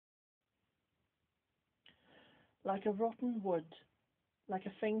like a rotten wood, like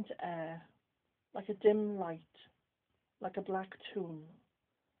a faint air, like a dim light, like a black tomb,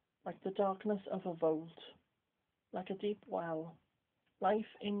 like the darkness of a vault, like a deep well. Life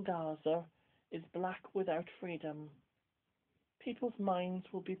in Gaza is black without freedom. People's minds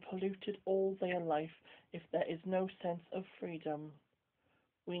will be polluted all their life if there is no sense of freedom.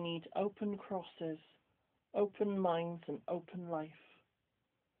 We need open crosses, open minds, and open life.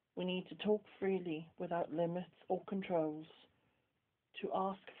 We need to talk freely without limits or controls, to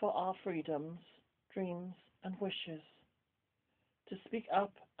ask for our freedoms, dreams, and wishes, to speak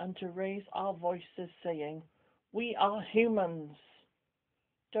up and to raise our voices saying, "We are humans."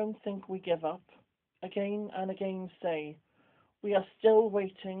 Don't think we give up. Again and again say, "We are still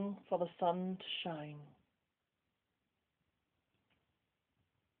waiting for the sun to shine."